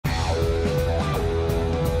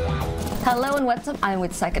Hello and what's up? I'm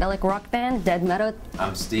with psychedelic rock band Dead Meadow.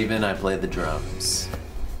 I'm Steven, I play the drums.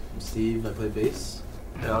 I'm Steve, I play bass.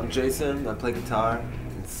 And I'm Jason, I play guitar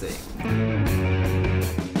and sing.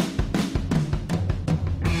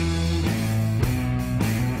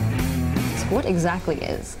 So what exactly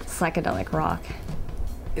is psychedelic rock?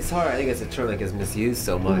 It's hard. I think it's a term that gets misused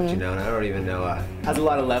so much, you know, and I don't even know. Has a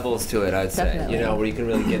lot of levels to it, I'd say. Definitely. You know, where you can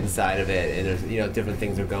really get inside of it, and there's, you know, different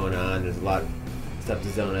things are going on. There's a lot of stuff to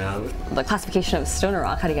zone out. The classification of stoner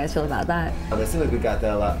rock, how do you guys feel about that? But it seems like we got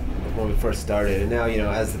that a lot when we first started, and now, you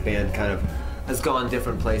know, as the band kind of has gone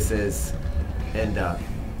different places, and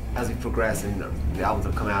as we progress and the albums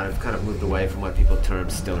have come out, it's kind of moved away from what people term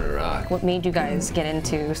stoner rock. What made you guys get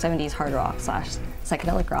into 70s hard rock /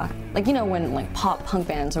 psychedelic rock? Like, you know, when like pop punk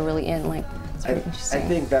bands are really in, like, it's pretty interesting. I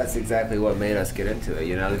think that's exactly what made us get into it,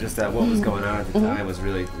 you know, just that what was going on at the time was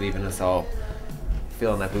really leaving us all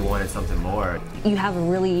feeling like we wanted something more. You have a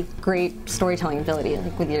really great storytelling ability,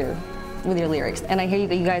 like with your lyrics, and I hear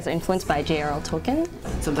that you guys are influenced by J.R.L. Tolkien.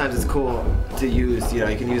 Sometimes it's cool to use, you know,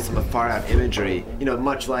 you can use some far out imagery, you know,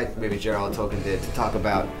 much like maybe J.R.L. Tolkien did, to talk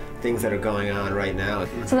about things that are going on right now.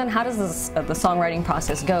 So then how does this, the songwriting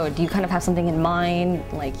process go? Do you kind of have something in mind,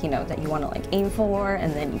 like, you know, that you want to like aim for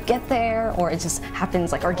and then you get there, or it just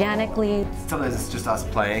happens like organically? Sometimes it's just us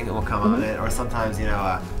playing and we'll come on it, or sometimes, you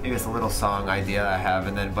know, maybe it's a little song idea I have,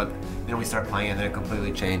 and then, but then we start playing and then it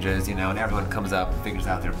completely changes, you know, and everyone comes up and figures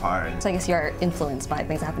out their part. And So I guess you are influenced by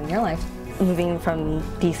things that happen in your life. Moving from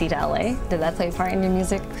DC to LA, did that play a part in your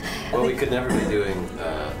music? Well, we could never be doing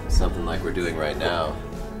something like we're doing right now,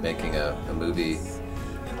 making a movie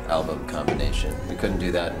album combination. We couldn't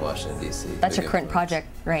do that in Washington, D.C. That's Big your current influence. project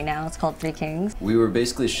right now. It's called Three Kings. We were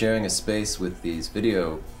basically sharing a space with these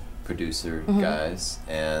video producer guys,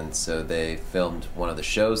 and so they filmed one of the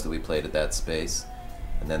shows that we played at that space,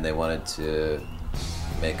 and then they wanted to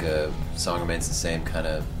make a Song Remains the Same kind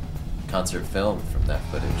of concert film from that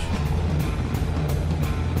footage.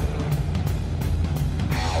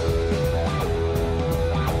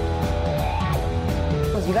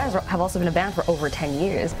 You guys have also been a band for over 10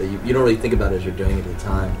 years. You don't really think about it as you're doing it at the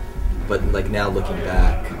time, but like now looking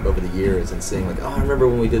back over the years and seeing like, oh, I remember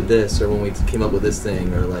when we did this, or when we came up with this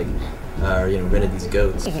thing, or like, you know, rented these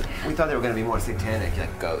goats. we thought they were going to be more satanic,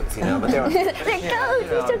 like goats, you know, but they were... They're goats!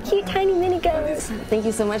 They're so cute, tiny mini goats. Thank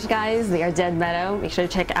you so much, guys. They are Dead Meadow. Make sure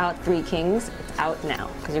to check out Three Kings. It's out now,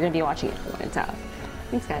 because you're going to be watching it when it's out.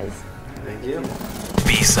 Thanks, guys. Thank you.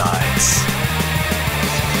 B-sides.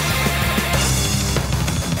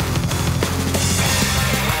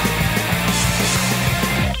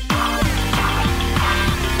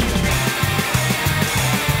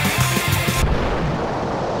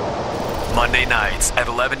 Monday nights at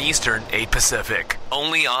 11 Eastern, 8 Pacific.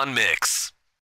 Only on MYX.